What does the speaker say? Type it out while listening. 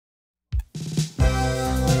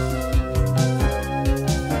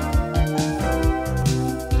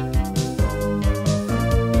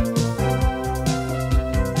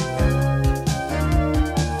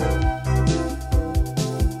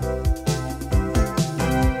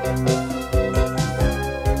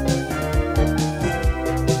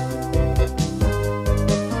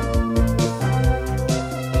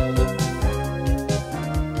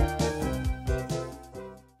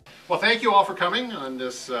thank you all for coming on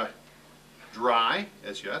this dry,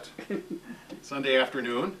 as yet, Sunday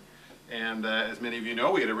afternoon. And as many of you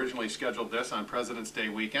know, we had originally scheduled this on President's Day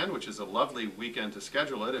weekend, which is a lovely weekend to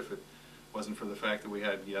schedule it if it wasn't for the fact that we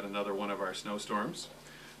had yet another one of our snowstorms.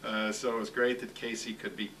 So it was great that Kasey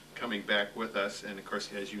could be coming back with us. And of course,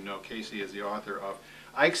 as you know, Kasey is the author of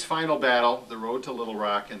Ike's Final Battle, The Road to Little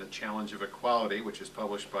Rock and the Challenge of Equality, which is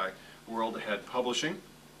published by World Ahead Publishing.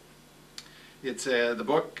 The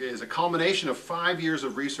book is a culmination of 5 years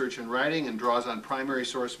of research and writing and draws on primary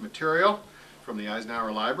source material from the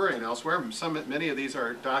Eisenhower Library and elsewhere. Many of these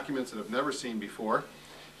are documents that I've never seen before.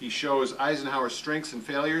 He shows Eisenhower's strengths and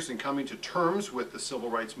failures in coming to terms with the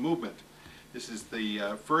civil rights movement. This is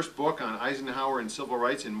the first book on Eisenhower and civil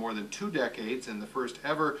rights in more than 2 decades, and the first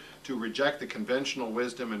ever to reject the conventional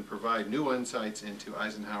wisdom and provide new insights into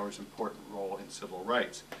Eisenhower's important role in civil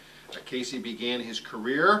rights. Kasey began his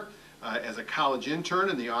career as a college intern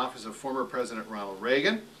in the office of former President Ronald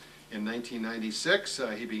Reagan. In 1996,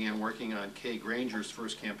 he began working on Kay Granger's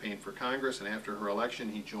first campaign for Congress, and after her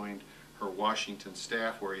election, he joined her Washington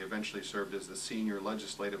staff, where he eventually served as the senior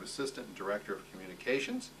legislative assistant and director of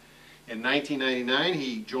communications. In 1999,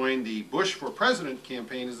 he joined the Bush for President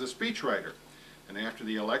campaign as a speechwriter, and after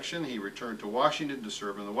the election, he returned to Washington to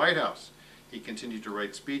serve in the White House. He continued to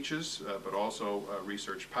write speeches, but also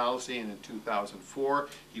research policy, and in 2004,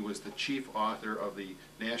 he was the chief author of the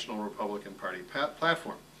National Republican Party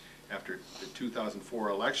platform. After the 2004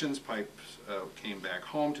 elections, Pipes came back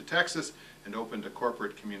home to Texas and opened a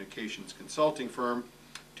corporate communications consulting firm.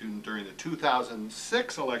 During the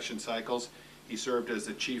 2006 election cycles, he served as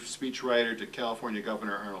the chief speechwriter to California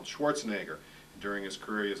Governor Arnold Schwarzenegger. During his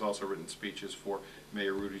career, he has also written speeches for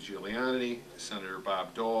Mayor Rudy Giuliani, Senator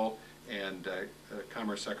Bob Dole, and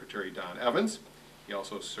Commerce Secretary Don Evans. He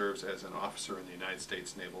also serves as an officer in the United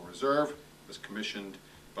States Naval Reserve, was commissioned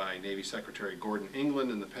by Navy Secretary Gordon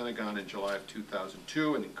England in the Pentagon in July of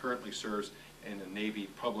 2002, and he currently serves in the Navy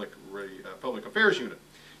Public Affairs Unit.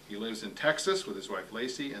 He lives in Texas with his wife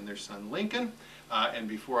Lacey and their son Lincoln. And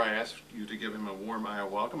before I ask you to give him a warm Iowa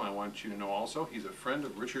welcome, I want you to know also he's a friend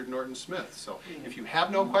of Richard Norton Smith. So if you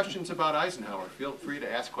have no questions about Eisenhower, feel free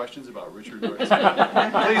to ask questions about Richard Norton Smith.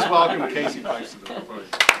 Please welcome Kasey Pipes to the podium.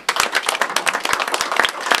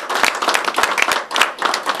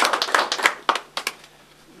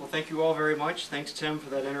 Thank you all very much. Thanks, Tim, for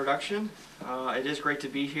that introduction. It is great to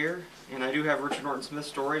be here, and I do have Richard Norton Smith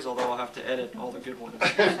stories, although I'll have to edit all the good ones.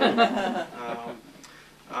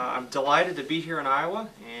 I'm delighted to be here in Iowa,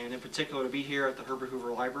 and in particular to be here at the Herbert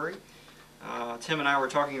Hoover Library. Tim and I were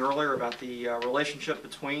talking earlier about the relationship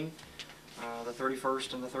between the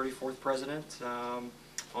 31st and the 34th president.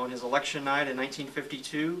 On his election night in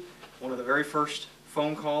 1952, one of the very first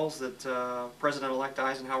phone calls that President-elect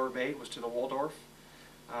Eisenhower made was to the Waldorf,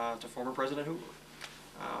 to former President Hoover.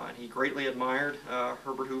 And he greatly admired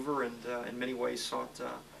Herbert Hoover and in many ways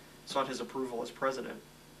sought his approval as president.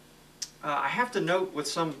 I have to note with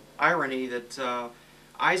some irony that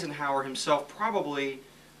Eisenhower himself probably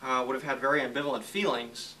would have had very ambivalent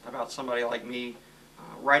feelings about somebody like me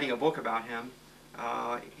writing a book about him.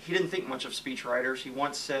 He didn't think much of speechwriters. He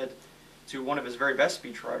once said to one of his very best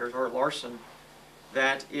speechwriters, Art Larson,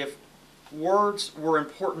 that if words were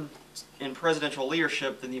important in presidential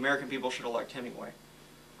leadership, then the American people should elect Hemingway.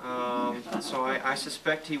 So I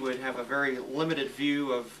suspect he would have a very limited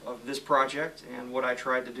view of this project and what I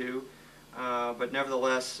tried to do. But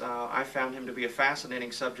nevertheless, I found him to be a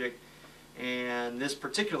fascinating subject, and this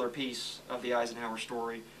particular piece of the Eisenhower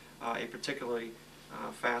story, a particularly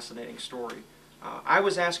fascinating story. I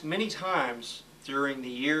was asked many times during the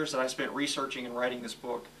years that I spent researching and writing this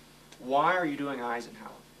book, why are you doing Eisenhower?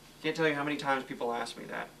 Can't tell you how many times people ask me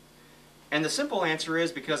that. And the simple answer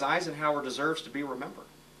is because Eisenhower deserves to be remembered.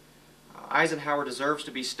 Eisenhower deserves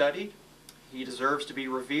to be studied. He deserves to be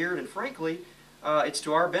revered. And frankly, it's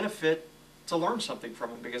to our benefit to learn something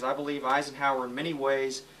from him, because I believe Eisenhower in many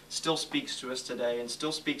ways still speaks to us today and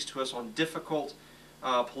still speaks to us on difficult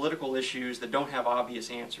political issues that don't have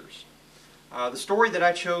obvious answers. The story that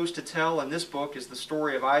I chose to tell in this book is the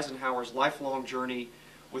story of Eisenhower's lifelong journey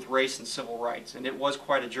with race and civil rights, and it was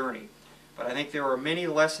quite a journey. But I think there are many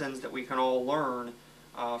lessons that we can all learn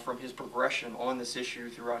from his progression on this issue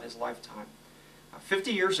throughout his lifetime.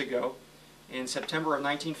 50 years ago, in September of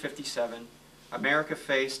 1957, America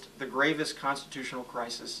faced the gravest constitutional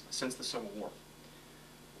crisis since the Civil War.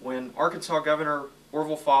 When Arkansas Governor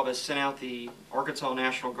Orville Faubus sent out the Arkansas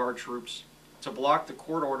National Guard troops to block the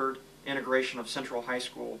court-ordered integration of Central High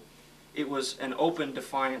School, it was an open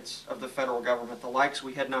defiance of the federal government, the likes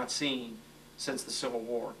we had not seen since the Civil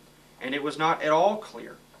War. And it was not at all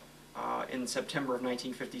clear in September of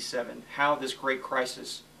 1957, how this great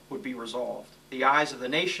crisis would be resolved. The eyes of the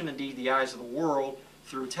nation, indeed the eyes of the world,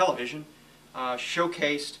 through television,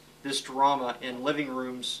 showcased this drama in living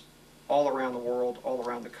rooms all around the world, all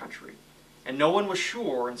around the country. And no one was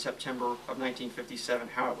sure in September of 1957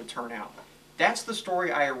 how it would turn out. That's the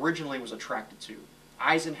story I originally was attracted to,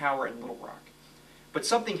 Eisenhower and Little Rock. But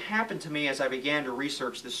something happened to me as I began to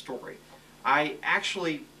research this story. I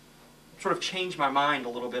actually sort of changed my mind a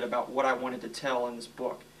little bit about what I wanted to tell in this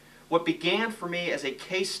book. What began for me as a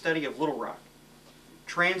case study of Little Rock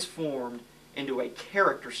transformed into a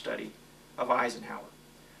character study of Eisenhower.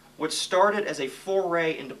 What started as a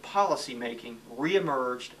foray into policy making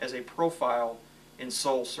reemerged as a profile in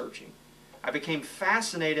soul searching. I became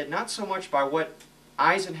fascinated not so much by what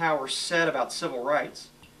Eisenhower said about civil rights,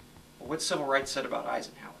 but what civil rights said about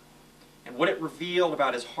Eisenhower, and what it revealed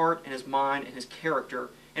about his heart and his mind and his character,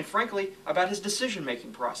 and frankly, about his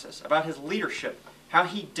decision-making process, about his leadership, how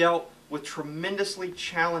he dealt with tremendously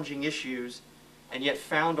challenging issues and yet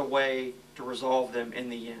found a way to resolve them in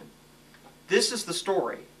the end. This is the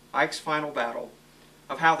story, Ike's Final Battle,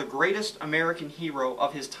 of how the greatest American hero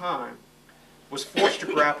of his time was forced to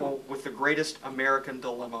grapple with the greatest American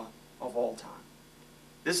dilemma of all time.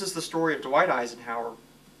 This is the story of Dwight Eisenhower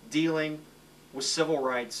dealing with civil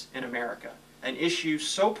rights in America, an issue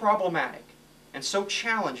so problematic and so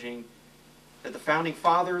challenging that the Founding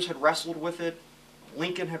Fathers had wrestled with it,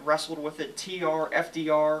 Lincoln had wrestled with it, TR,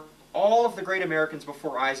 FDR, all of the great Americans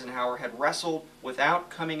before Eisenhower had wrestled without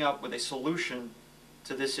coming up with a solution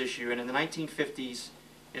to this issue. And in the 1950s,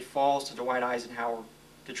 it falls to Dwight Eisenhower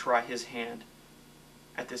to try his hand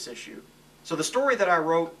at this issue. So the story that I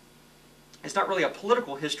wrote is not really a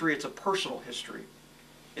political history, it's a personal history.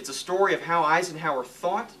 It's a story of how Eisenhower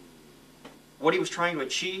thought, what he was trying to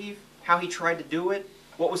achieve, how he tried to do it,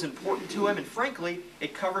 what was important to him, and frankly,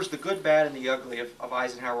 it covers the good, bad, and the ugly of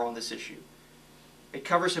Eisenhower on this issue. It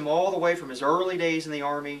covers him all the way from his early days in the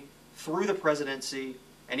Army, through the presidency,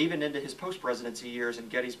 and even into his post-presidency years in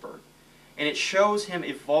Gettysburg. And it shows him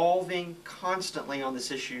evolving constantly on this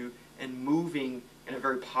issue and moving in a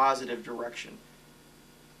very positive direction.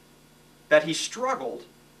 That he struggled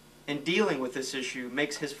in dealing with this issue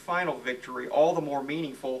makes his final victory all the more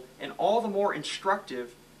meaningful and all the more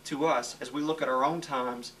instructive to us as we look at our own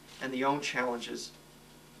times and the own challenges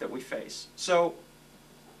that we face. So,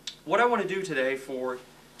 what I want to do today for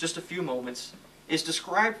just a few moments is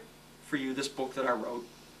describe for you this book that I wrote.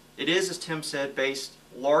 It is, as Tim said, based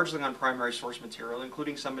largely on primary source material,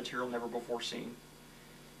 including some material never before seen.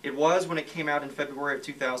 It was, when it came out in February of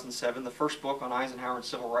 2007, the first book on Eisenhower and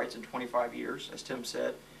civil rights in 25 years, as Tim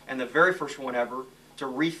said, and the very first one ever to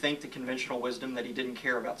rethink the conventional wisdom that he didn't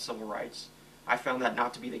care about civil rights. I found that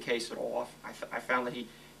not to be the case at all. I found that he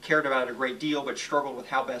cared about it a great deal, but struggled with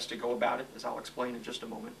how best to go about it, as I'll explain in just a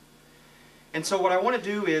moment. And so what I want to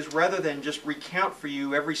do is, rather than just recount for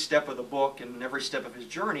you every step of the book and every step of his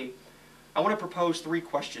journey, I want to propose three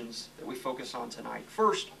questions that we focus on tonight.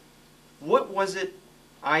 First, what was it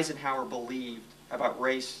Eisenhower believed about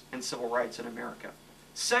race and civil rights in America?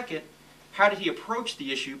 Second, how did he approach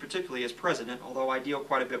the issue, particularly as president, although I deal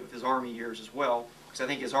quite a bit with his Army years as well, because I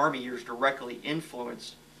think his Army years directly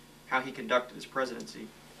influenced how he conducted his presidency.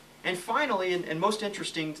 And finally, and most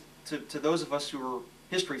interesting to those of us who are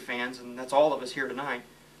history fans, and that's all of us here tonight,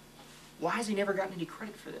 why has he never gotten any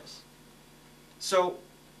credit for this? So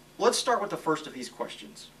let's start with the first of these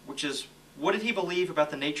questions, which is, what did he believe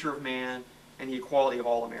about the nature of man and the equality of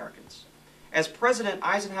all Americans? As president,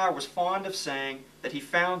 Eisenhower was fond of saying that he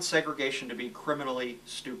found segregation to be criminally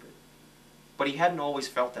stupid. But he hadn't always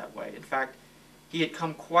felt that way. In fact, he had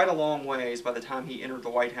come quite a long ways by the time he entered the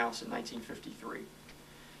White House in 1953.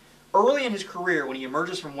 Early in his career, when he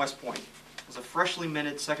emerges from West Point as a freshly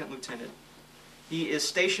minted second lieutenant, he is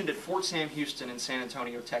stationed at Fort Sam Houston in San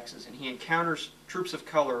Antonio, Texas, and he encounters troops of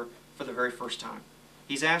color for the very first time.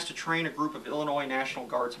 He's asked to train a group of Illinois National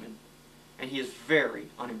Guardsmen, and he is very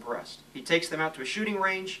unimpressed. He takes them out to a shooting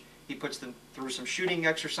range, he puts them through some shooting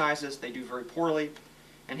exercises, they do very poorly,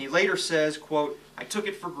 and he later says, quote, "I took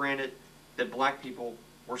it for granted that black people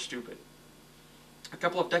were stupid." A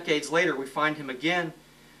couple of decades later, we find him again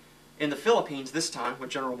in the Philippines, this time with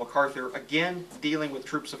General MacArthur, again dealing with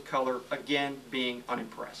troops of color, again being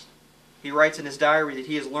unimpressed. He writes in his diary that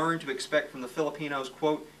he has learned to expect from the Filipinos,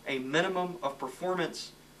 quote, "a minimum of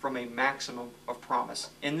performance from a maximum of promise."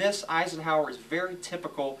 In this, Eisenhower is very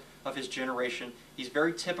typical of his generation. He's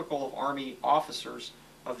very typical of Army officers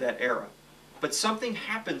of that era. But something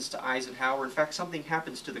happens to Eisenhower. In fact, something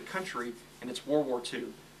happens to the country, and it's World War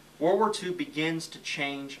II. World War II begins to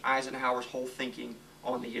change Eisenhower's whole thinking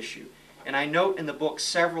on the issue. And I note in the book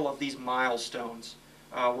several of these milestones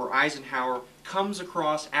where Eisenhower comes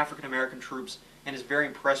across African American troops and is very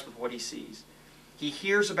impressed with what he sees. He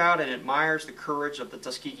hears about and admires the courage of the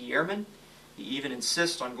Tuskegee Airmen. He even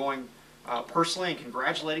insists on going personally and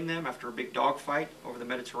congratulating them after a big dogfight over the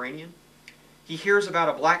Mediterranean. He hears about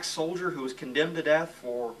a black soldier who was condemned to death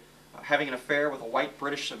for having an affair with a white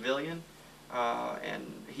British civilian,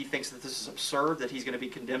 and he thinks that this is absurd, that he's going to be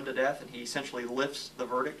condemned to death, and he essentially lifts the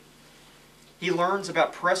verdict. He learns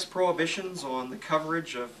about press prohibitions on the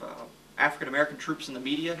coverage of African American troops in the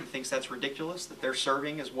media. He thinks that's ridiculous, that they're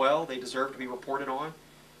serving as well, they deserve to be reported on.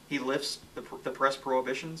 He lifts the press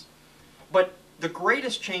prohibitions. But the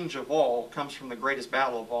greatest change of all comes from the greatest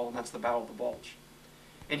battle of all, and that's the Battle of the Bulge.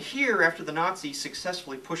 And here, after the Nazis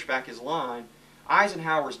successfully push back his line,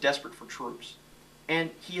 Eisenhower is desperate for troops.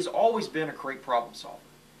 And he has always been a great problem solver.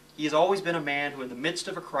 He has always been a man who, in the midst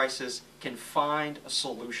of a crisis, can find a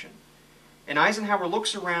solution. And Eisenhower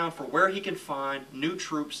looks around for where he can find new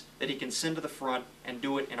troops that he can send to the front and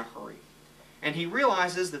do it in a hurry. And he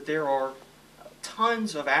realizes that there are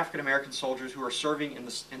tons of African American soldiers who are serving in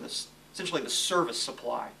essentially the service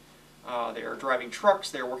supply. They are driving trucks,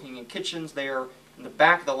 they are working in kitchens, they are in the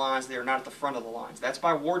back of the lines, they are not at the front of the lines. That's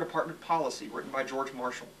by War Department policy written by George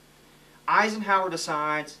Marshall. Eisenhower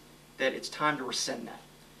decides that it's time to rescind that.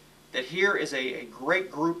 That here is a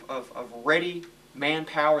great group of ready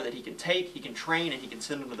manpower that he can take, he can train, and he can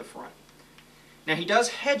send them to the front. Now he does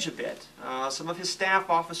hedge a bit. Some of his staff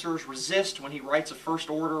officers resist when he writes a first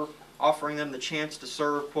order offering them the chance to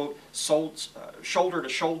serve, quote, shoulder to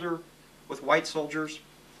shoulder with white soldiers.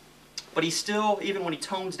 But he still, even when he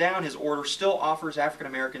tones down his order, still offers African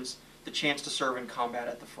Americans the chance to serve in combat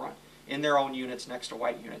at the front, in their own units next to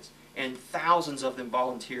white units. And thousands of them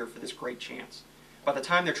volunteer for this great chance. By the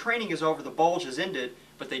time their training is over, the Bulge has ended,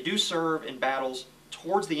 but they do serve in battles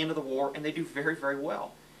towards the end of the war, and they do very, very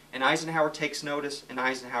well. And Eisenhower takes notice, and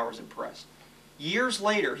Eisenhower is impressed. Years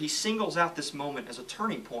later, he singles out this moment as a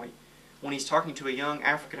turning point when he's talking to a young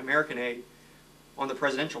African-American aide on the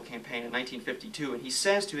presidential campaign in 1952, and he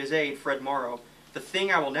says to his aide, Fred Morrow, "The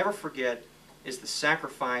thing I will never forget is the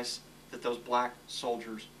sacrifice that those black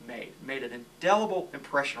soldiers made." It made an indelible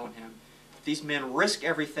impression on him. These men risked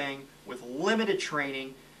everything with limited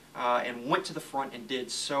training and went to the front and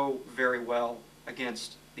did so very well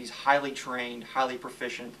against these highly trained, highly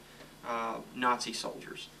proficient Nazi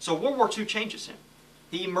soldiers. So World War II changes him.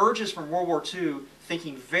 He emerges from World War II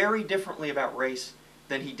thinking very differently about race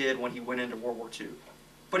than he did when he went into World War II.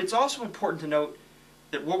 But it's also important to note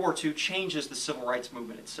that World War II changes the civil rights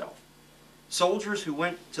movement itself. Soldiers who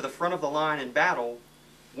went to the front of the line in battle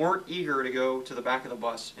weren't eager to go to the back of the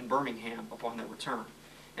bus in Birmingham upon their return.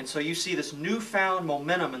 And so you see this newfound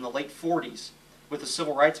momentum in the late 40s with the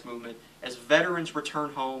civil rights movement. As veterans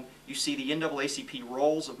return home, you see the NAACP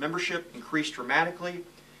rolls of membership increase dramatically.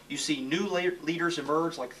 You see new leaders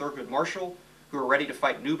emerge like Thurgood Marshall, who are ready to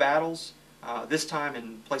fight new battles, this time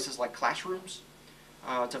in places like classrooms,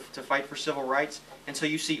 to fight for civil rights. And so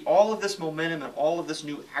you see all of this momentum and all of this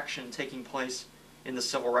new action taking place in the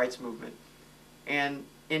civil rights movement. And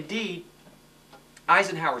indeed,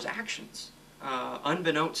 Eisenhower's actions,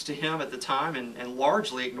 unbeknownst to him at the time and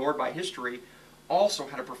largely ignored by history, also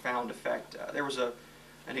had a profound effect. There was an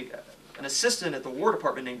assistant at the War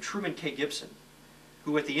Department named Truman K. Gibson,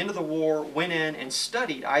 who at the end of the war went in and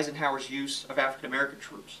studied Eisenhower's use of African American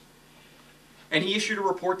troops. And he issued a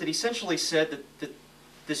report that essentially said that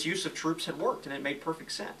this use of troops had worked and it made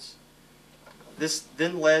perfect sense. This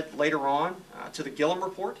then led later on to the Gillum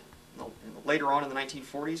Report, later on in the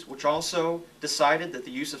 1940s, which also decided that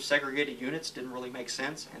the use of segregated units didn't really make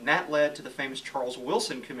sense, and that led to the famous Charles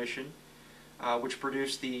Wilson Commission, which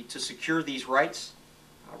produced the To Secure These Rights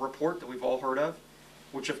report that we've all heard of,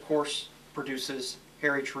 which of course produces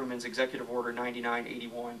Harry Truman's Executive Order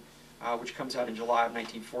 9981, which comes out in July of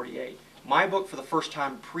 1948. My book, for the first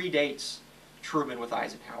time, predates Truman with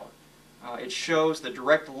Eisenhower. It shows the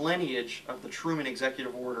direct lineage of the Truman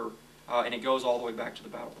Executive Order, and it goes all the way back to the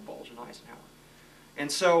Battle of the Bulge and Eisenhower.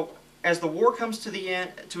 And so, as the war comes to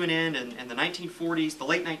an end, and the 1940s, the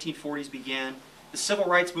late 1940s begin, the civil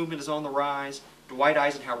rights movement is on the rise. Dwight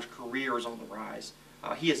Eisenhower's career is on the rise.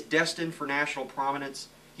 He is destined for national prominence.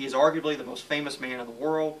 He is arguably the most famous man in the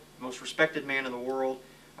world, the most respected man in the world,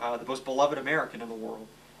 the most beloved American in the world.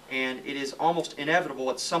 And it is almost inevitable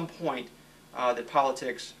at some point that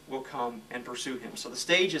politics will come and pursue him. So the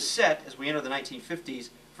stage is set as we enter the 1950s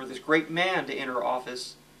for this great man to enter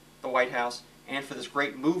office, the White House, and for this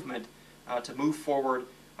great movement to move forward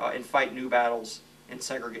and fight new battles in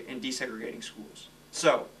desegregating schools.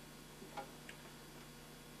 So,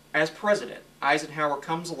 as president, Eisenhower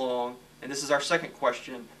comes along And this is our second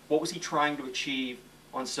question: what was he trying to achieve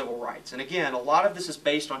on civil rights? And again, a lot of this is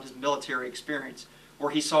based on his military experience,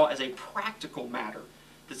 where he saw as a practical matter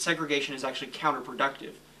that segregation is actually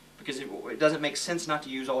counterproductive, because it doesn't make sense not to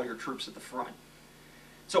use all your troops at the front.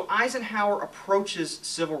 So Eisenhower approaches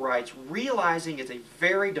civil rights realizing it's a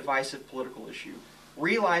very divisive political issue,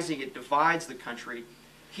 realizing it divides the country.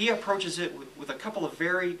 He approaches it with a couple of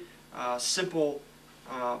very simple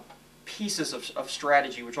pieces of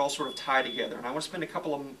strategy, which all sort of tie together. And I want to spend a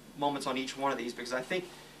couple of moments on each one of these, because I think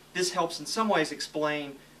this helps in some ways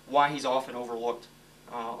explain why he's often overlooked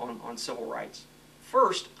on civil rights.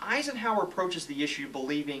 First, Eisenhower approaches the issue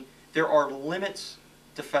believing there are limits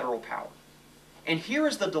to federal power. And here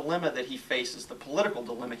is the dilemma that he faces, the political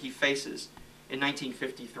dilemma he faces in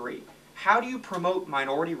 1953. How do you promote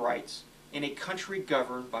minority rights in a country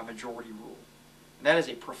governed by majority rule? And that is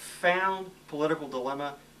a profound political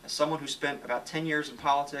dilemma. As someone who spent about 10 years in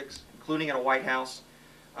politics, including at a White House,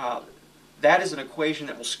 that is an equation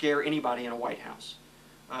that will scare anybody in a White House.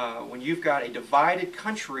 When you've got a divided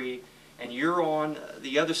country and you're on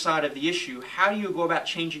the other side of the issue, how do you go about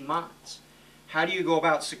changing minds? How do you go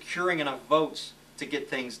about securing enough votes to get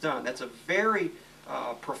things done? That's a very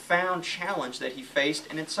profound challenge that he faced,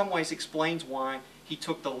 and in some ways explains why he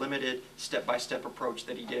took the limited step-by-step approach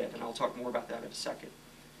that he did, and I'll talk more about that in a second.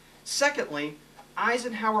 Secondly,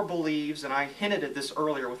 Eisenhower believes, and I hinted at this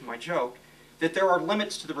earlier with my joke, that there are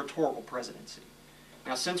limits to the rhetorical presidency.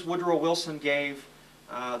 Now, since Woodrow Wilson gave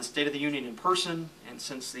the State of the Union in person, and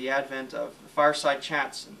since the advent of the fireside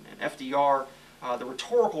chats and FDR, the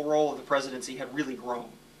rhetorical role of the presidency had really grown.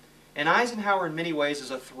 And Eisenhower, in many ways,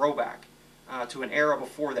 is a throwback to an era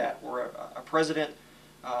before that, where a president,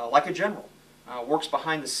 like a general, works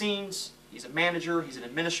behind the scenes. He's a manager, he's an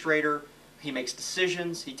administrator, he makes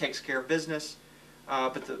decisions, he takes care of business.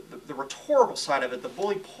 But the rhetorical side of it, the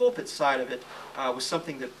bully pulpit side of it, was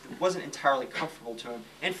something that wasn't entirely comfortable to him,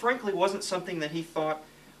 and frankly wasn't something that he thought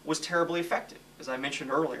was terribly effective, as I mentioned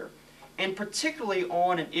earlier. And particularly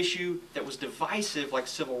on an issue that was divisive like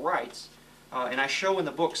civil rights. And I show in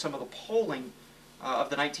the book some of the polling of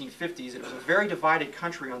the 1950s. It was a very divided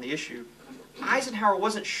country on the issue. Eisenhower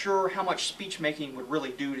wasn't sure how much speech-making would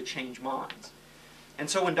really do to change minds. And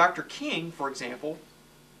so when Dr. King, for example,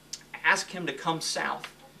 asked him to come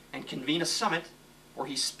south and convene a summit where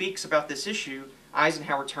he speaks about this issue,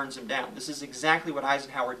 Eisenhower turns him down. This is exactly what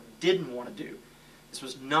Eisenhower didn't want to do. This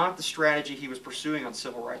was not the strategy he was pursuing on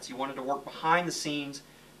civil rights. He wanted to work behind the scenes,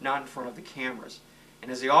 not in front of the cameras.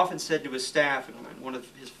 And as he often said to his staff, and one of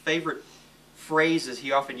his favorite phrases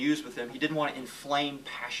he often used with them, he didn't want to inflame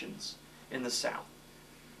passions in the South.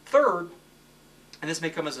 Third, and this may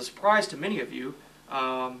come as a surprise to many of you,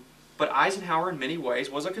 but Eisenhower in many ways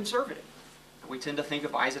was a conservative. We tend to think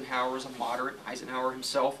of Eisenhower as a moderate. Eisenhower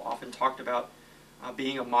himself often talked about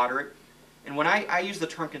being a moderate. And when I use the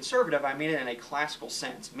term conservative, I mean it in a classical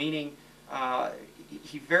sense, meaning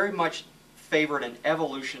he very much favored an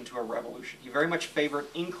evolution to a revolution. He very much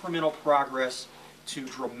favored incremental progress to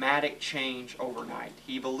dramatic change overnight.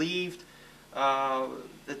 He believed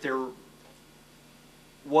that there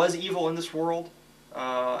was evil in this world,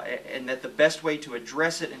 and that the best way to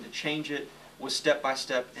address it and to change it was step by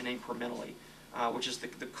step and incrementally, which is the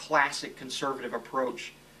classic conservative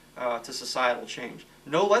approach to societal change.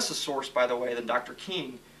 No less a source, by the way, than Dr.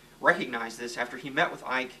 King recognized this after he met with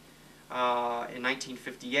Ike in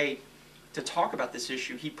 1958 to talk about this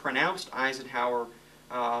issue. He pronounced Eisenhower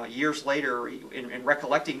years later, in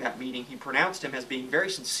recollecting that meeting, he pronounced him as being very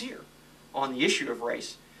sincere on the issue of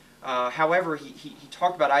race. However, he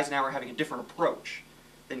talked about Eisenhower having a different approach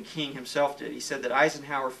than King himself did. He said that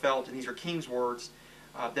Eisenhower felt, and these are King's words,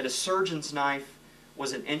 that a surgeon's knife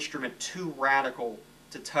was an instrument too radical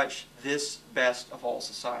to touch this best of all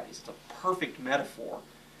societies. It's a perfect metaphor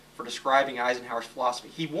for describing Eisenhower's philosophy.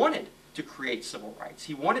 He wanted to create civil rights.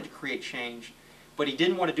 He wanted to create change, but he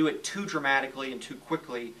didn't want to do it too dramatically and too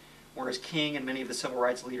quickly, whereas King and many of the civil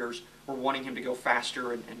rights leaders were wanting him to go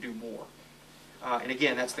faster and do more. And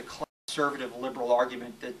again, that's the conservative liberal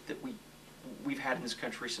argument that we've had in this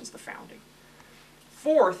country since the founding.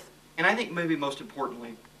 Fourth, and I think maybe most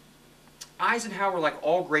importantly, Eisenhower, like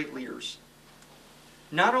all great leaders,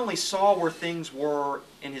 not only saw where things were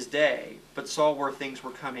in his day, but saw where things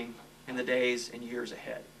were coming in the days and years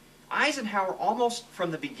ahead. Eisenhower, almost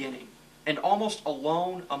from the beginning, and almost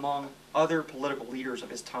alone among other political leaders of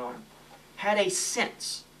his time, had a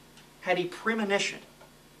sense, had a premonition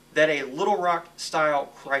that a Little Rock-style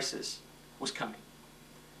crisis was coming.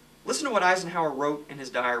 Listen to what Eisenhower wrote in his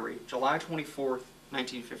diary, July 24th,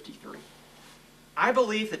 1953. I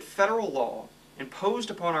believe that federal law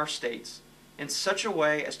imposed upon our states in such a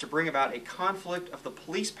way as to bring about a conflict of the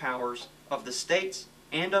police powers of the states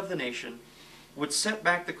and of the nation would set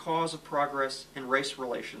back the cause of progress in race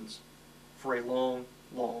relations for a long,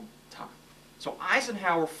 long time. So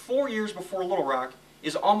Eisenhower, 4 years before Little Rock,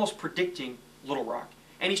 is almost predicting Little Rock.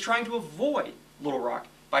 And he's trying to avoid Little Rock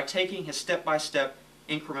by taking his step-by-step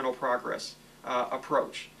incremental progress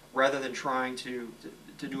approach, rather than trying to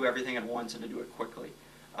do everything at once and to do it quickly.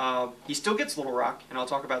 He still gets Little Rock, and I'll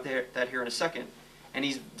talk about that here in a second, and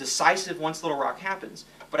he's decisive once Little Rock happens.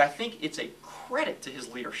 But I think it's a credit to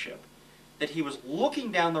his leadership that he was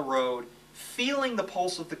looking down the road, feeling the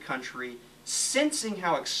pulse of the country, sensing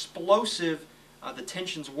how explosive the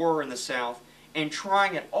tensions were in the South, and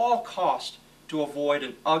trying at all costs to avoid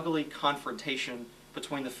an ugly confrontation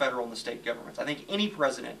between the federal and the state governments. I think any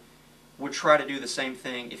president would try to do the same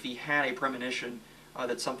thing if he had a premonition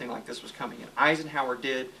that something like this was coming. And Eisenhower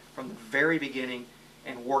did from the very beginning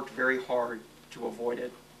and worked very hard to avoid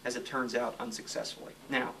it, as it turns out, unsuccessfully.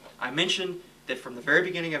 Now, I mentioned that from the very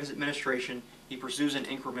beginning of his administration, he pursues an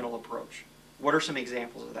incremental approach. What are some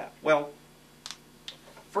examples of that? Well,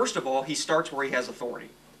 first of all, he starts where he has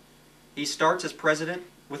authority. He starts as president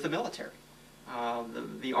with the military.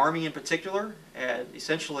 The Army in particular had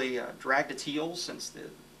essentially dragged its heels since the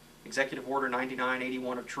Executive Order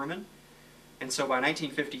 9981 of Truman. And so by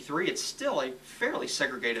 1953, it's still a fairly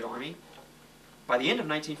segregated Army. By the end of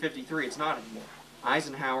 1953, it's not anymore.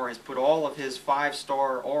 Eisenhower has put all of his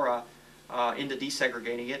five-star aura into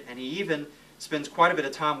desegregating it, and he even spends quite a bit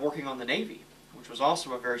of time working on the Navy, which was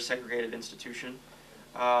also a very segregated institution,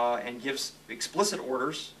 and gives explicit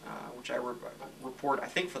orders, which I report, I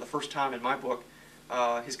think for the first time in my book,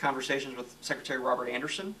 his conversations with Secretary Robert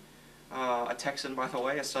Anderson, a Texan, by the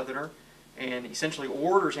way, a Southerner, and essentially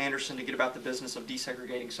orders Anderson to get about the business of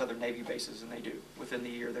desegregating Southern Navy bases, and they do. Within the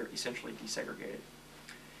year, they're essentially desegregated.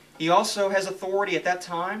 He also has authority at that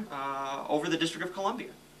time over the District of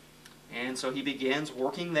Columbia. And so he begins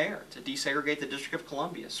working there to desegregate the District of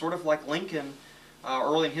Columbia. Sort of like Lincoln,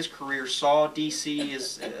 early in his career, saw D.C.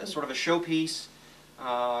 as sort of a showpiece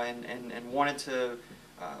and wanted to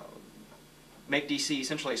make D.C.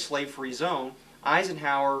 essentially a slave-free zone.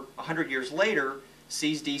 Eisenhower, 100 years later,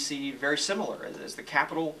 sees D.C. very similar as the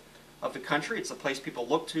capital of the country. It's the place people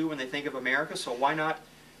look to when they think of America, so why not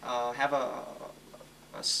have a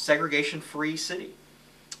segregation-free city?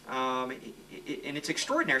 And it's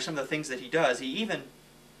extraordinary, some of the things that he does. He even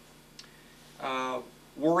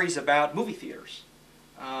worries about movie theaters.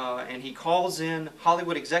 And he calls in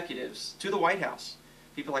Hollywood executives to the White House,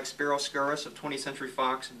 people like Spiro Skouras of 20th Century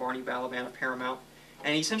Fox and Barney Balaban of Paramount,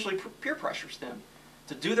 and he essentially peer pressures them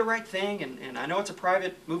to do the right thing. And I know it's a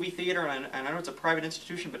private movie theater, and I know it's a private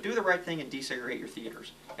institution, but do the right thing and desegregate your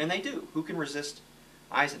theaters. And they do. Who can resist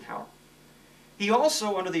Eisenhower? He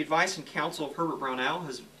also, under the advice and counsel of Herbert Brownell,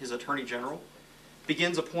 his Attorney General,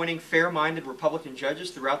 begins appointing fair-minded Republican judges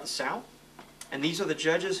throughout the South. And these are the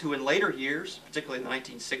judges who in later years, particularly in the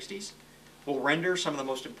 1960s, will render some of the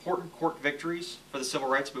most important court victories for the civil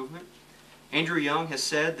rights movement. Andrew Young has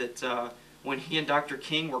said that when he and Dr.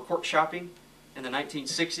 King were court shopping in the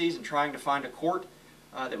 1960s and trying to find a court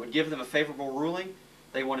that would give them a favorable ruling,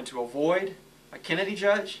 they wanted to avoid a Kennedy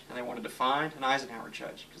judge, and they wanted to find an Eisenhower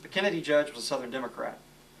judge, because the Kennedy judge was a Southern Democrat,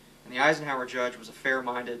 and the Eisenhower judge was a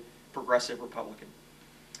fair-minded, progressive Republican.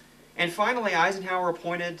 And finally, Eisenhower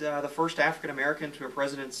appointed the first African-American to a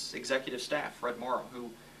president's executive staff, Fred Morrow,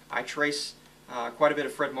 who I trace quite a bit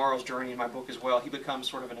of Fred Morrow's journey in my book as well. He becomes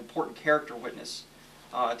sort of an important character witness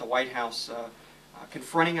at the White House,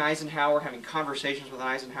 confronting Eisenhower, having conversations with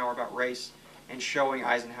Eisenhower about race, and showing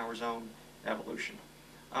Eisenhower's own evolution.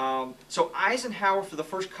 So Eisenhower, for the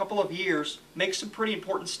first couple of years, makes some pretty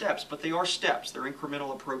important steps, but they are steps. They're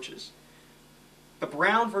incremental approaches. The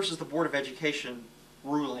Brown versus the Board of Education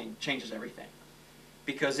ruling changes everything,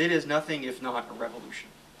 because it is nothing if not a revolution.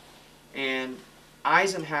 And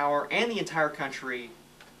Eisenhower and the entire country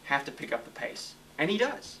have to pick up the pace, and he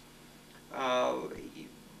does.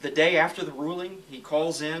 The day after the ruling, he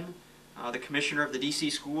calls in the commissioner of the D.C.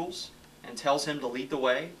 schools and tells him to lead the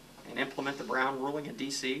way and implement the Brown ruling in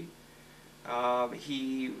D.C.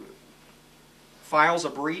 He files a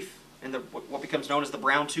brief in what becomes known as the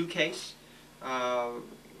Brown II case,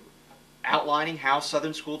 outlining how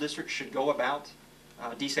Southern school districts should go about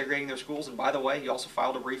desegregating their schools. And by the way, he also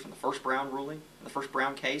filed a brief in the first Brown ruling, in the first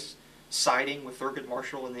Brown case, siding with Thurgood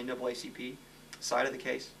Marshall and the NAACP side of the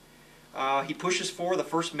case. He pushes for the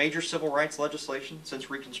first major civil rights legislation since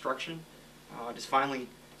Reconstruction. It is finally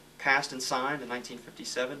passed and signed in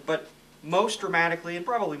 1957. But most dramatically, and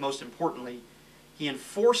probably most importantly, he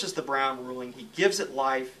enforces the Brown ruling. He gives it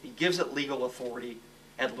life. He gives it legal authority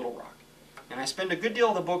at Little Rock. And I spend a good deal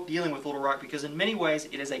of the book dealing with Little Rock because in many ways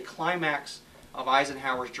it is a climax of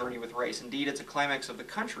Eisenhower's journey with race. Indeed, it's a climax of the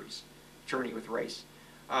country's journey with race.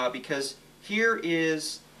 Because here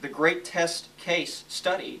is the great test case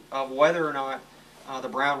study of whether or not the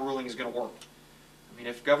Brown ruling is going to work. I mean,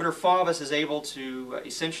 if Governor Faubus is able to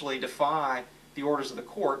essentially defy the orders of the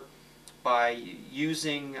court by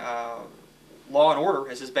using law and order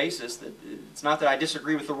as his basis, that it's not that I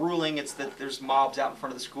disagree with the ruling, it's that there's mobs out in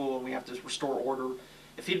front of the school and we have to restore order.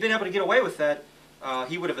 If he'd been able to get away with that,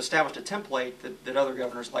 he would have established a template that other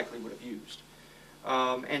governors likely would have used.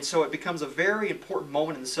 And so it becomes a very important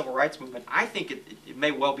moment in the civil rights movement. I think it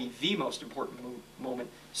may well be the most important moment,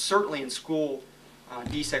 certainly in school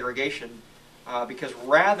desegregation, because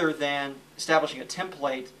rather than establishing a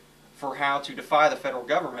template for how to defy the federal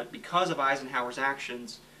government, because of Eisenhower's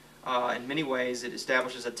actions, in many ways it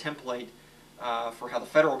establishes a template for how the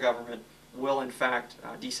federal government will in fact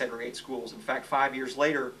desegregate schools. In fact, 5 years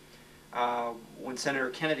later, when Senator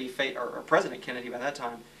Kennedy, or President Kennedy by that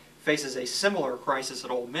time, faces a similar crisis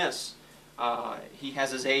at Ole Miss, he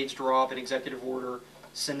has his aides draw up an executive order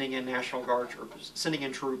sending in National Guard troops, sending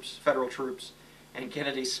in troops, federal troops, and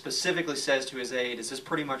Kennedy specifically says to his aide, "Is this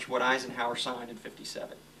pretty much what Eisenhower signed in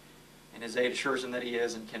 '57?" And his aide assures him that he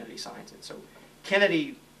is, and Kennedy signs it. So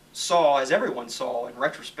Kennedy saw, as everyone saw in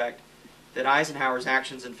retrospect, that Eisenhower's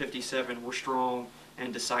actions in '57 were strong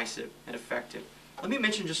and decisive and effective. Let me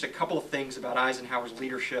mention just a couple of things about Eisenhower's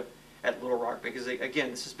leadership at Little Rock, because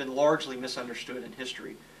again, this has been largely misunderstood in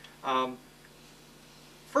history.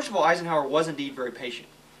 First of all, Eisenhower was indeed very patient.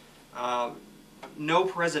 No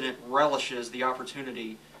president relishes the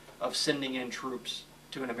opportunity of sending in troops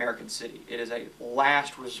to an American city. It is a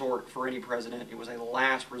last resort for any president. It was a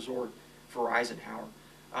last resort for Eisenhower.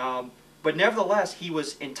 But nevertheless, he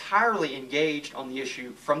was entirely engaged on the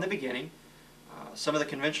issue from the beginning. Some of the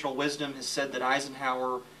conventional wisdom has said that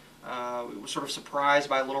Eisenhower was sort of surprised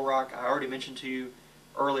by Little Rock. I already mentioned to you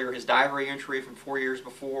earlier his diary entry from 4 years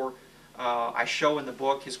before. I show in the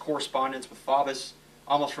book his correspondence with Faubus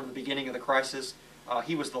almost from the beginning of the crisis.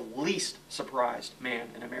 He was the least surprised man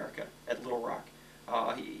in America at Little Rock.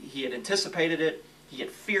 He had anticipated it, he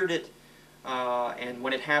had feared it, and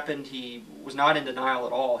when it happened, he was not in denial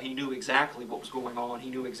at all. He knew exactly what was going on. He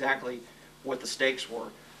knew exactly what the stakes were.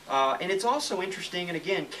 And it's also interesting, and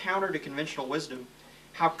again, counter to conventional wisdom,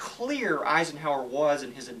 how clear Eisenhower was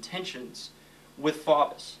in his intentions with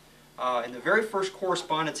Faubus. In the very first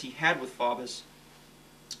correspondence he had with Faubus,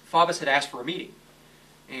 Faubus had asked for a meeting,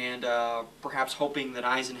 and perhaps hoping that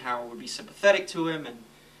Eisenhower would be sympathetic to him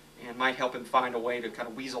and might help him find a way to kind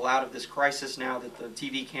of weasel out of this crisis now that the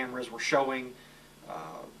TV cameras were showing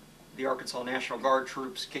the Arkansas National Guard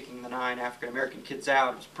troops kicking the 9 African-American kids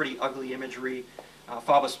out. It was pretty ugly imagery.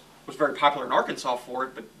 Faubus was very popular in Arkansas for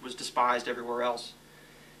it, but was despised everywhere else.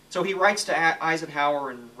 So he writes to Eisenhower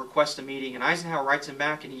and requests a meeting, and Eisenhower writes him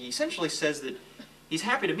back, and he essentially says that he's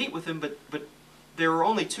happy to meet with him, but there are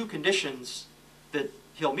only 2 conditions that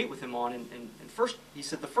he'll meet with him on. And first, he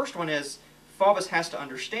said the first one is Faubus has to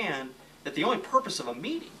understand that the only purpose of a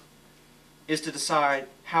meeting is to decide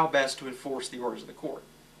how best to enforce the orders of the court.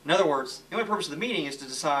 In other words, the only purpose of the meeting is to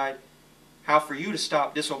decide how for you to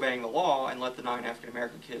stop disobeying the law and let the 9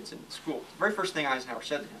 African-American kids into the school. The very first thing Eisenhower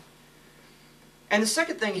said to him. And the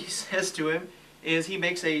second thing he says to him is he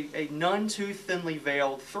makes a none too thinly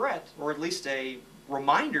veiled threat, or at least a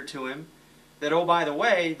reminder to him that, oh, by the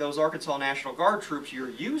way, those Arkansas National Guard troops you're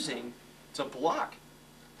using to block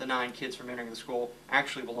the 9 kids from entering the school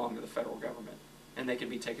actually belong to the federal government, and they can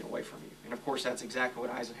be taken away from you. And of course, that's exactly what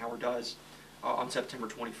Eisenhower does on September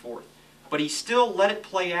 24th. But he still let it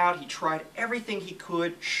play out. He tried everything he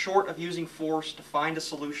could, short of using force, to find a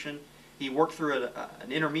solution. He worked through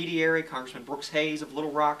an intermediary, Congressman Brooks Hayes of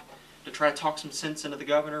Little Rock, to try to talk some sense into the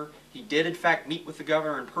governor. He did, in fact, meet with the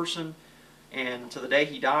governor in person, and to the day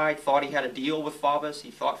he died, thought he had a deal with Faubus.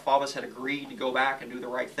 He thought Faubus had agreed to go back and do the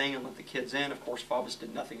right thing and let the kids in. Of course, Faubus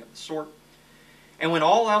did nothing of the sort. And when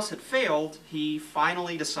all else had failed, he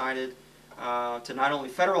finally decided to not only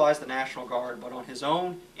federalize the National Guard, but on his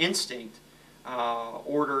own instinct,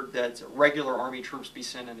 ordered that regular Army troops be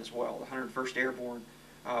sent in as well. The 101st Airborne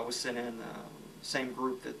was sent in, same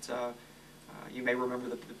group that you may remember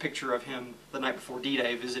the picture of him the night before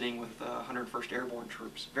D-Day visiting with 101st Airborne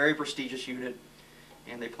troops. Very prestigious unit,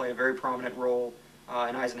 and they play a very prominent role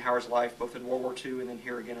in Eisenhower's life, both in World War II and then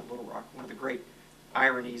here again at Little Rock. One of the great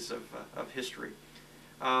ironies of history.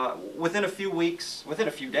 Within a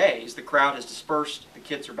few days, the crowd has dispersed, the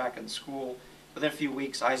kids are back in school. Within a few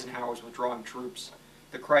weeks, Eisenhower is withdrawing troops.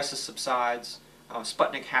 The crisis subsides.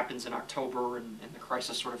 Sputnik happens in October, and the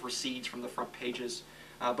crisis sort of recedes from the front pages.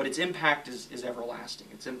 but its impact is everlasting.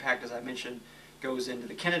 Its impact, as I mentioned, goes into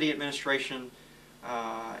the Kennedy administration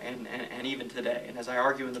and even today. And as I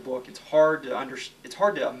argue in the book, it's hard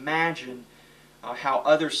to imagine how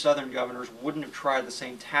other Southern governors wouldn't have tried the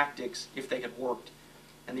same tactics if they had worked.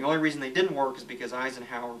 And the only reason they didn't work is because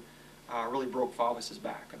Eisenhower really broke Faubus's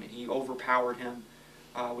back. I mean, he overpowered him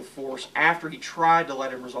with force after he tried to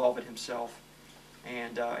let him resolve it himself,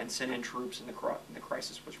 and sent in troops, and the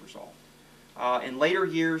crisis was resolved. In later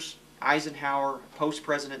years, Eisenhower,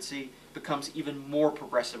 post-presidency, becomes even more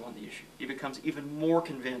progressive on the issue. He becomes even more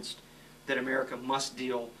convinced that America must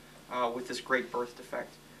deal with this great birth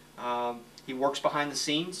defect. He works behind the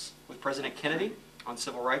scenes with President Kennedy on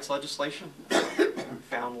civil rights legislation.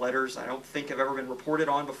 Found letters I don't think have ever been reported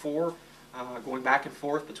on before, going back and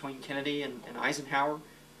forth between Kennedy and Eisenhower,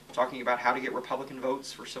 talking about how to get Republican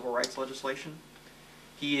votes for civil rights legislation.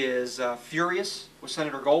 He is furious with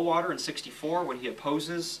Senator Goldwater in '64 when he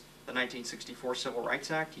opposes the 1964 Civil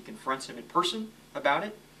Rights Act. He confronts him in person about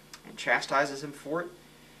it and chastises him for it.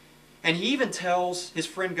 And he even tells his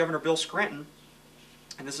friend Governor Bill Scranton,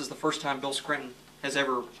 and this is the first time Bill Scranton has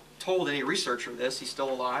ever told any researcher this. He's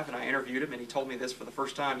still alive, and I interviewed him, and he told me this for the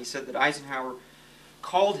first time. He said that Eisenhower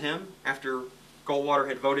called him after Goldwater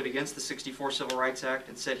had voted against the '64 Civil Rights Act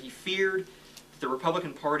and said he feared that the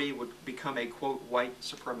Republican Party would become a, quote, white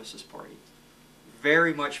supremacist party.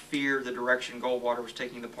 Very much feared the direction Goldwater was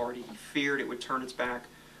taking the party. He feared it would turn its back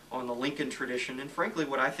on the Lincoln tradition, and frankly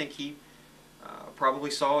what I think he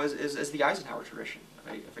probably saw as the Eisenhower tradition,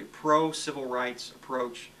 of a pro-civil rights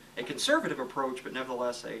approach, a conservative approach, but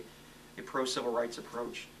nevertheless a pro-civil rights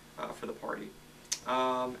approach for the party.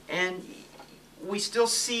 And we still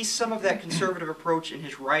see some of that conservative approach in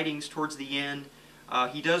his writings towards the end.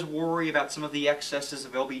 He does worry about some of the excesses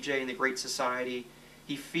of LBJ and the Great Society.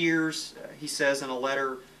 He fears, he says in a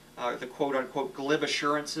letter, the quote-unquote glib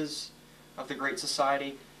assurances of the Great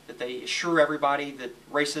Society, that they assure everybody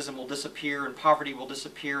that racism will disappear and poverty will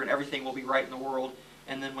disappear and everything will be right in the world.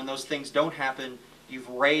 And then when those things don't happen, you've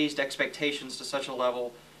raised expectations to such a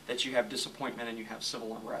level that you have disappointment and you have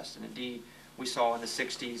civil unrest. And indeed, we saw in the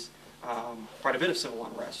 '60s quite a bit of civil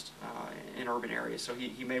unrest in urban areas. So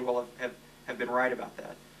he may well have been right about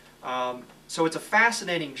that. So it's a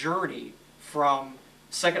fascinating journey from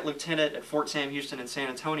second lieutenant at Fort Sam Houston in San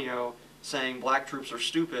Antonio saying black troops are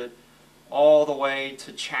stupid, all the way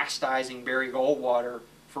to chastising Barry Goldwater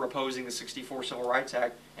for opposing the '64 Civil Rights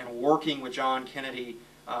Act and working with John Kennedy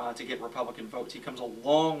to get Republican votes. He comes a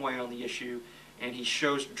long way on the issue, and he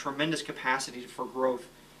shows tremendous capacity for growth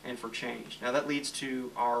and for change. Now that leads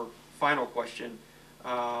to our final question,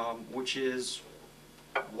 which is,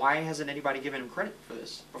 why hasn't anybody given him credit for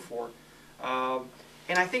this before?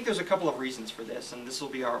 And I think there's a couple of reasons for this, and this will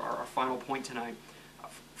be our final point tonight.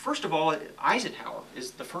 First of all, Eisenhower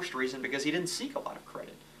is the first reason, because he didn't seek a lot of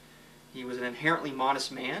credit. He was an inherently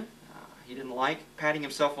modest man. He didn't like patting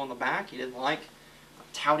himself on the back. He didn't like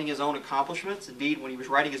touting his own accomplishments. Indeed, when he was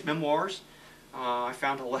writing his memoirs, I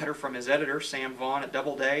found a letter from his editor, Sam Vaughn at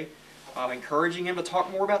Doubleday, encouraging him to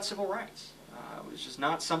talk more about civil rights. It was just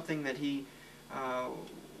not something that he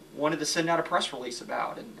wanted to send out a press release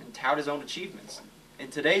about and tout his own achievements. In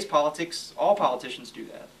today's politics, all politicians do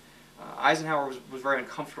that. Eisenhower was very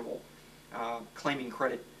uncomfortable claiming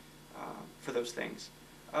credit for those things.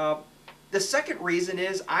 The second reason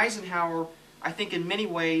is Eisenhower, I think in many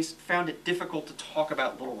ways, found it difficult to talk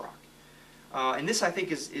about Little Rock. And this, I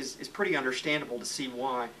think, is pretty understandable to see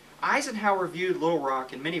why. Eisenhower viewed Little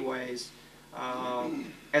Rock in many ways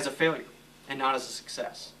as a failure and not as a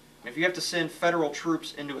success. If you have to send federal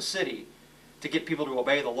troops into a city to get people to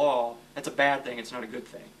obey the law, that's a bad thing, it's not a good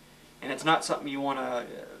thing. And it's not something you want to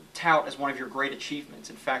tout as one of your great achievements.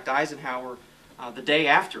 In fact, Eisenhower, the day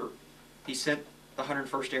after he sent the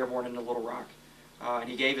 101st Airborne into Little Rock, and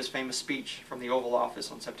he gave his famous speech from the Oval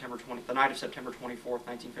Office on the night of September 24th,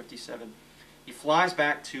 1957. He flies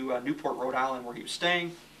back to Newport, Rhode Island, where he was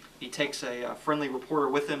staying. He takes a friendly reporter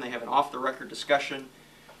with him. They have an off-the-record discussion,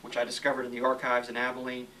 which I discovered in the archives in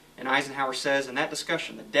Abilene. And Eisenhower says in that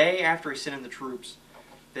discussion, the day after he sent in the troops,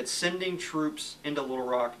 that sending troops into Little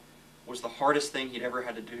Rock was the hardest thing he'd ever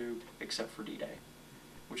had to do except for D-Day,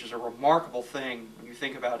 which is a remarkable thing when you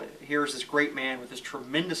think about it. Here's this great man with this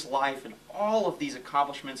tremendous life and all of these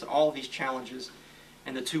accomplishments and all of these challenges,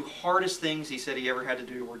 and the two hardest things he said he ever had to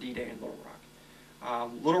do were D-Day and Little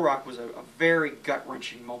Rock. Little Rock was a very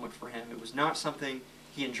gut-wrenching moment for him. It was not something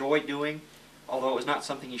he enjoyed doing, although it was not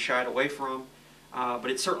something he shied away from, but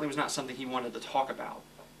it certainly was not something he wanted to talk about.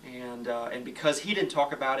 And because he didn't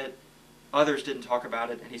talk about it, others didn't talk about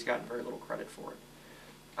it, and he's gotten very little credit for it.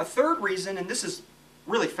 A third reason, and this is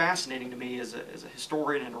really fascinating to me as a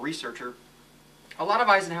historian and a researcher, a lot of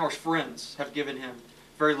Eisenhower's friends have given him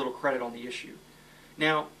very little credit on the issue.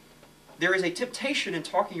 Now, there is a temptation in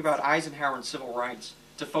talking about Eisenhower and civil rights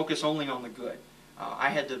to focus only on the good. I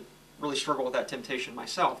had to really struggle with that temptation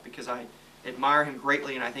myself because I admire him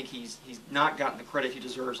greatly and I think he's not gotten the credit he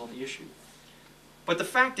deserves on the issue. But the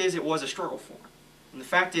fact is it was a struggle for him. And the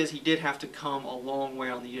fact is he did have to come a long way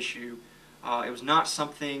on the issue. It was not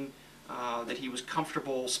something that he was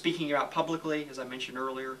comfortable speaking about publicly, as I mentioned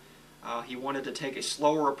earlier. He wanted to take a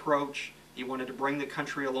slower approach. He wanted to bring the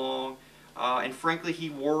country along. And frankly, he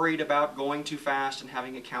worried about going too fast and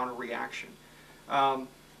having a counter-reaction.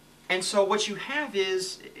 And so what you have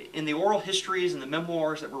is, in the oral histories and the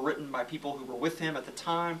memoirs that were written by people who were with him at the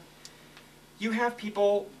time, you have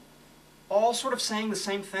people all sort of saying the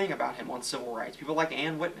same thing about him on civil rights. People like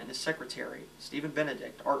Ann Whitman, his secretary, Stephen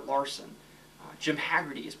Benedict, Art Larson, Jim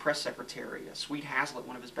Haggerty, his press secretary, Sweet Hazlitt,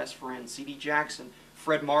 one of his best friends, C.D. Jackson,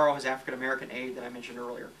 Fred Morrow, his African-American aide that I mentioned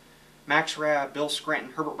earlier, Max Rabb, Bill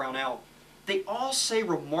Scranton, Herbert Brownell. They all say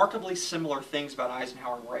remarkably similar things about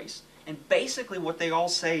Eisenhower and race. And basically what they all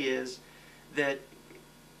say is that,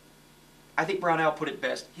 I think Brownell put it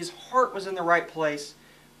best, his heart was in the right place,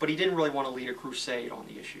 but he didn't really want to lead a crusade on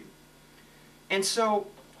the issue. And so,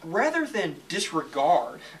 rather than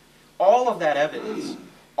disregard all of that evidence,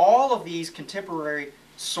 all of these contemporary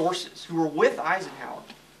sources who were with Eisenhower,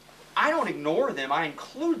 I don't ignore them, I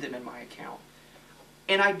include them in my account.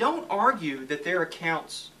 And I don't argue that their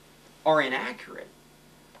accounts are inaccurate.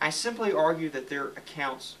 I simply argue that their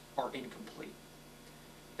accounts are incomplete.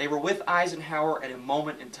 They were with Eisenhower at a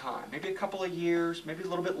moment in time, maybe a couple of years, maybe a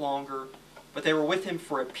little bit longer, but they were with him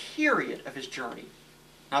for a period of his journey,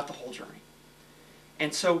 not the whole journey.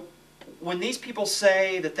 And so when these people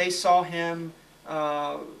say that they saw him,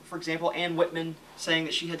 for example, Ann Whitman saying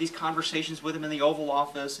that she had these conversations with him in the Oval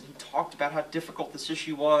Office, and he talked about how difficult this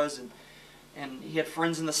issue was, and he had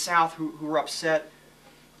friends in the South who were upset.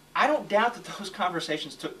 I don't doubt that those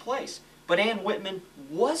conversations took place. But Ann Whitman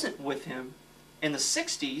wasn't with him in the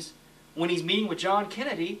 60s when he's meeting with John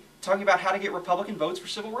Kennedy talking about how to get Republican votes for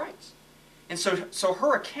civil rights. And so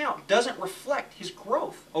her account doesn't reflect his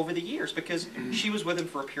growth over the years because she was with him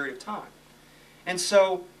for a period of time. And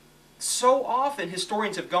so often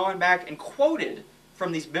historians have gone back and quoted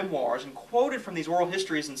from these memoirs and quoted from these oral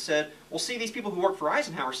histories and said, well, see, these people who worked for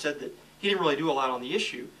Eisenhower said that he didn't really do a lot on the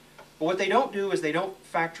issue. But what they don't do is they don't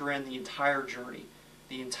factor in the entire journey,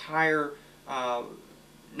 the entire,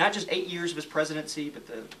 not just 8 years of his presidency, but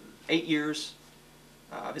the 8 years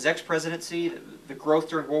of his ex-presidency, the growth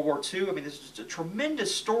during World War II. I mean, this is a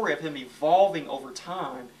tremendous story of him evolving over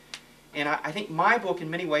time. And I think my book, in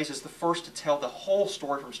many ways, is the first to tell the whole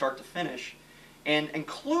story from start to finish and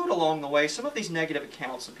include along the way some of these negative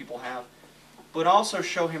accounts that people have, but also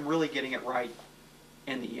show him really getting it right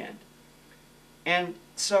in the end. And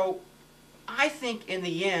so I think in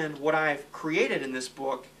the end, what I've created in this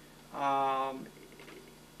book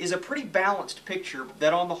is a pretty balanced picture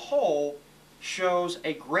that on the whole shows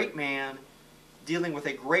a great man dealing with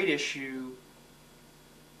a great issue,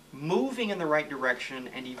 moving in the right direction,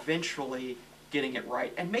 and eventually getting it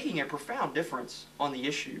right, and making a profound difference on the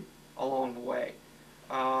issue along the way.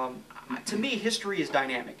 To me, history is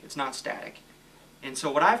dynamic. It's not static. And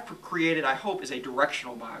so what I've created, I hope, is a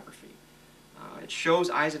directional biography. It shows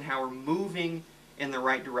Eisenhower moving in the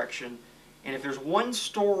right direction. And if there's one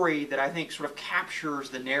story that I think sort of captures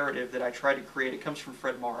the narrative that I tried to create, it comes from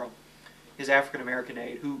Fred Morrow, his African-American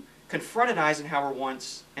aide, who confronted Eisenhower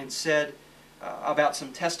once and said about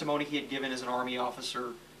some testimony he had given as an Army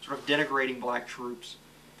officer, sort of denigrating black troops.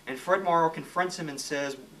 And Fred Morrow confronts him and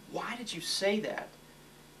says, "Why did you say that?"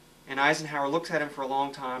 And Eisenhower looks at him for a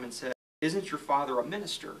long time and says, "Isn't your father a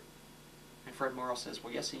minister?" And Fred Morrow says,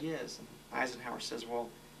 "Well, yes, he is." And Eisenhower says, "Well,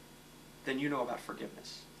 then you know about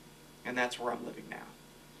forgiveness. And that's where I'm living now."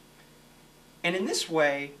 And in this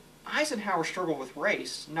way, Eisenhower's struggle with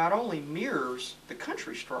race not only mirrors the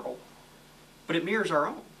country's struggle, but it mirrors our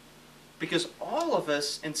own. Because all of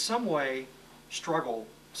us, in some way, struggle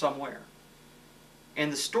somewhere.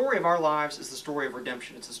 And the story of our lives is the story of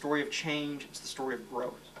redemption. It's the story of change. It's the story of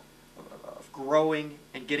growth, of growing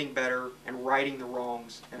and getting better and righting the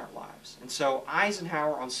wrongs in our lives. And so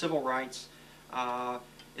Eisenhower on civil rights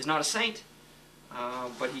is not a saint,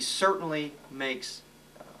 but he certainly makes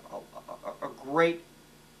a great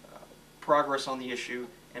progress on the issue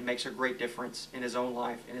and makes a great difference in his own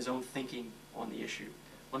life, in his own thinking on the issue.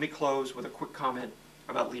 Let me close with a quick comment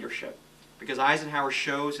about leadership, because Eisenhower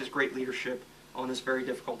shows his great leadership on this very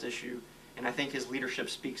difficult issue, and I think his leadership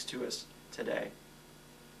speaks to us today.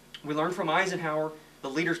 We learn from Eisenhower that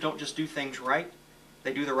leaders don't just do things right,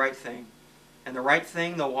 They do the right thing. And the right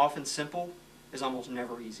thing, though often simple, is almost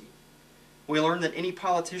never easy. We learn that any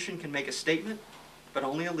politician can make a statement, but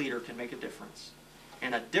only a leader can make a difference.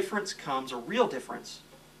 And a difference comes, a real difference,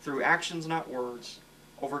 through actions, not words,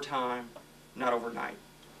 over time, not overnight.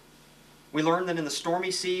 We learn that in the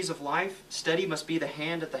stormy seas of life, steady must be the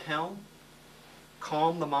hand at the helm,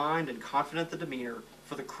 calm the mind and confident the demeanor,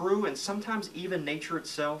 for the crew and sometimes even nature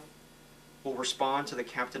itself will respond to the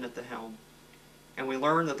captain at the helm. And we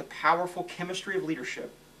learn that the powerful chemistry of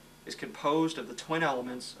leadership is composed of the twin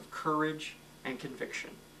elements of courage and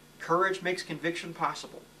conviction. Courage makes conviction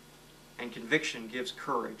possible, and conviction gives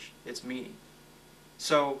courage its meaning.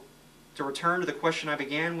 So, to return to the question I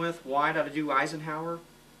began with, why did I do Eisenhower?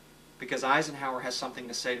 Because Eisenhower has something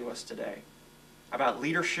to say to us today about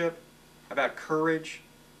leadership, about courage,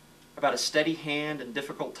 about a steady hand in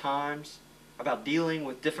difficult times, about dealing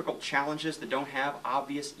with difficult challenges that don't have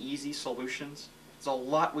obvious, easy solutions. There's a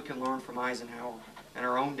lot we can learn from Eisenhower in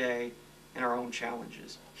our own day and our own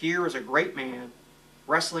challenges. Here is a great man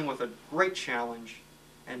wrestling with a great challenge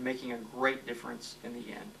and making a great difference in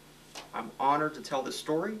the end. I'm honored to tell this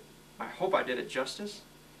story. I hope I did it justice.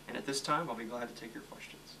 And at this time, I'll be glad to take your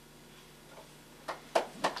questions.